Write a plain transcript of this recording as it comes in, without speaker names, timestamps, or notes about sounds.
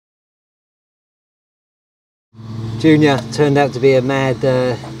Junior, turned out to be a mad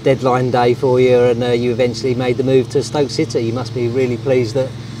deadline day for you, and you eventually made the move to Stoke City. You must be really pleased that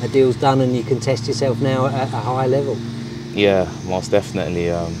a deal's done and you can test yourself now at a high level. Yeah, most definitely.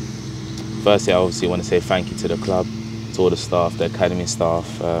 Firstly, I obviously want to say thank you to the club, to all the staff, the academy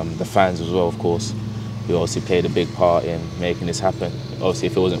staff, the fans as well, of course, who obviously played a big part in making this happen. Obviously,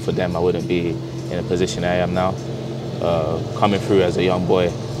 if it wasn't for them, I wouldn't be in a position I am now. Coming through as a young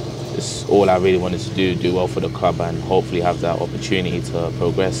boy, it's all I really wanted to do well for the club and hopefully have that opportunity to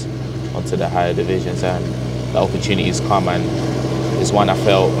progress onto the higher divisions. And the opportunity's come, and it's one I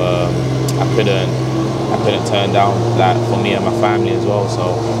felt I couldn't turn down, like for me and my family as well. So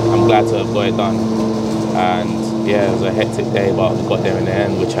I'm glad to have got it done. And yeah, it was a hectic day, but we got there in the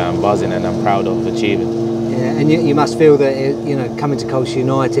end, which I'm buzzing and I'm proud of achieving. Yeah, and you must feel that coming to Colchester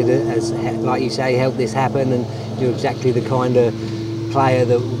United has, like you say, helped this happen, and you're exactly the kind of player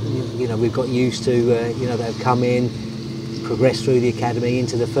that we've got used to. That have come in, progressed through the academy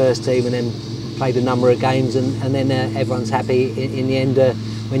into the first team, and then played a number of games, and then everyone's happy in the end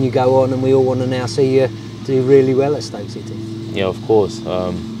when you go on, and we all want to now see you do really well at Stoke City. Yeah, of course.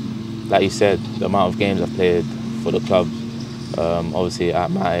 Like you said, the amount of games I've played for the club, obviously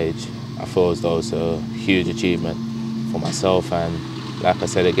at my age, I feel as though it's a huge achievement for myself. And like I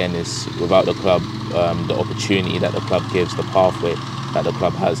said again, it's without the club, the opportunity that the club gives, the pathway that the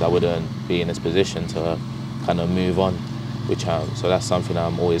club has, I wouldn't be in this position to kind of move on, so that's something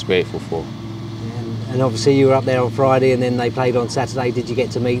I'm always grateful for. And obviously you were up there on Friday, and then they played on Saturday. Did you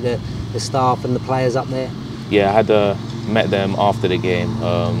get to meet the staff and the players up there? Yeah, I had met them after the game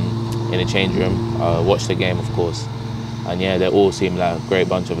in the change room. Watched the game, of course, and yeah, they all seem like a great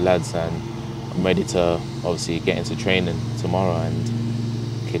bunch of lads, and I'm ready to obviously get into training tomorrow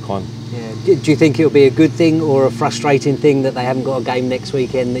and kick on. Yeah. Do you think it'll be a good thing or a frustrating thing that they haven't got a game next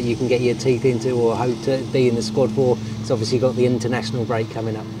weekend that you can get your teeth into or hope to be in the squad for? It's obviously got the international break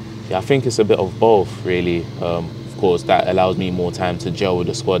coming up. Yeah, I think it's a bit of both, really. Of course, that allows me more time to gel with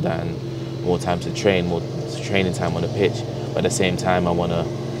the squad and more time to train, more training time on the pitch. But at the same time, I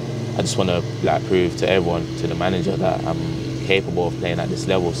just want to prove to everyone, to the manager, that I'm capable of playing at this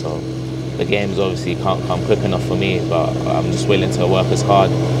level. So the games obviously can't come quick enough for me, but I'm just willing to work as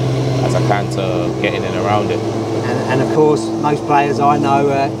hard as I can to get in and around it. And of course, most players I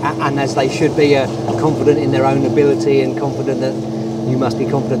know, and as they should be, confident in their own ability and confident that you must be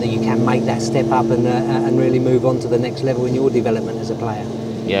confident that you can make that step up and really move on to the next level in your development as a player.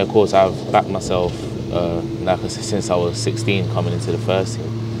 Yeah, of course, I've backed myself like I said, since I was 16 coming into the first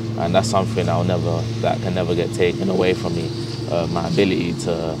team, and that's something that can never get taken away from me. My ability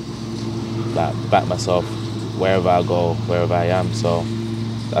to back myself wherever I go, wherever I am. So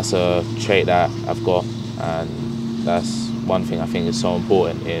that's a trait that I've got, and that's one thing I think is so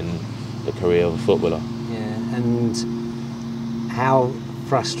important in the career of a footballer. Yeah, and how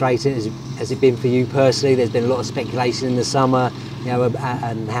frustrating has it been for you personally? There's been a lot of speculation in the summer,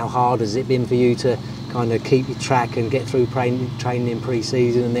 and how hard has it been for you to kind of keep your track and get through training in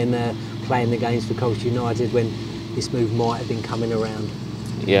pre-season and then playing the games for Colchester United when this move might have been coming around?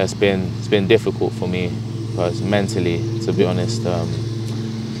 Yeah, it's been difficult for me, because mentally, to be honest,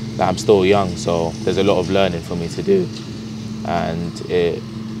 I'm still young, so there's a lot of learning for me to do, and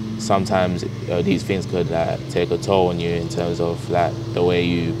sometimes these things could take a toll on you in terms of the way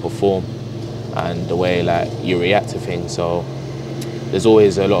you perform and the way you react to things. So there's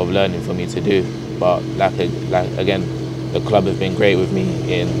always a lot of learning for me to do. But again, the club have been great with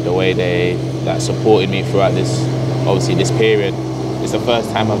me in the way they supported me throughout this period. It's the first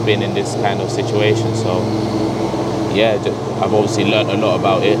time I've been in this kind of situation, so yeah, I've obviously learned a lot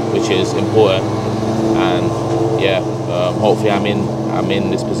about it, which is important, and yeah, hopefully I'm in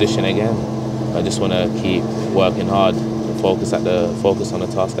this position again. I just want to keep working hard, focus on the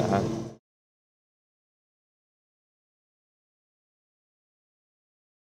task at hand.